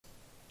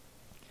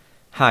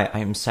Hi,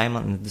 I'm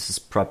Simon and this is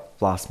Prep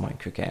Plus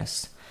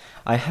Microcast.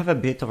 I have a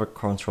bit of a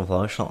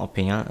controversial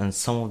opinion and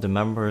some of the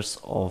members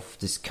of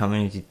this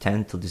community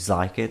tend to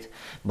dislike it,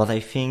 but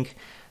I think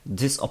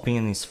this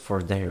opinion is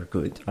for their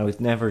good. I would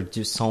never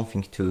do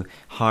something to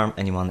harm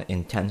anyone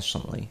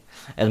intentionally.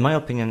 And my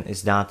opinion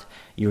is that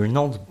you're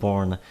not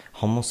born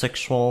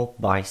homosexual,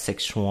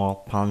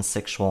 bisexual,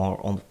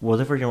 pansexual, or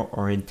whatever your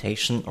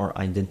orientation or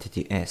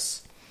identity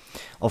is.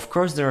 Of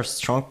course, there are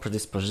strong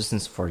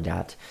predispositions for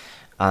that,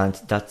 and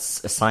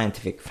that's a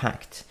scientific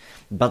fact.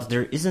 But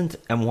there isn't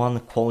a one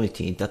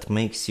quality that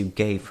makes you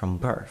gay from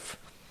birth.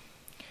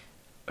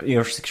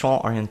 Your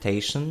sexual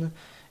orientation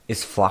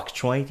is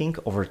fluctuating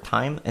over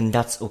time, and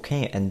that's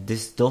okay, and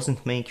this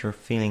doesn't make your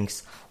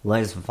feelings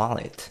less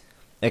valid.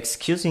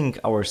 Excusing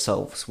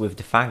ourselves with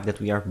the fact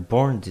that we are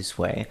born this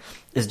way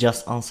is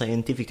just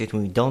unscientific,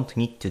 and we don't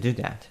need to do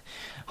that.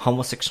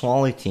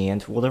 Homosexuality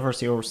and whatever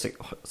your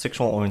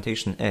sexual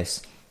orientation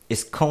is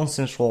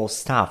consensual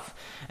stuff,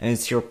 and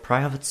it's your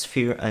private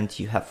sphere, and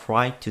you have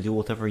right to do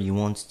whatever you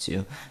want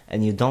to,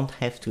 and you don't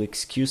have to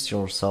excuse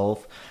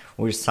yourself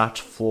with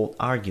such flawed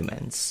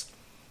arguments.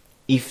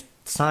 If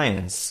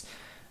science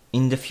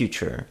in the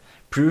future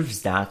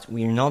proves that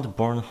we are not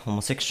born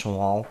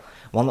homosexual,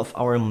 one of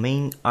our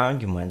main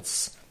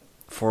arguments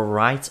for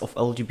rights of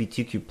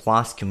LGBTQ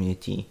plus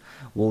community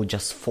will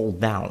just fall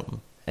down,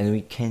 and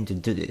we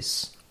can't do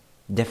this.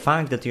 The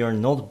fact that you are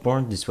not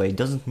born this way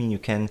doesn't mean you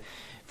can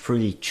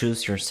freely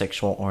choose your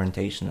sexual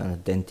orientation and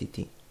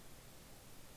identity.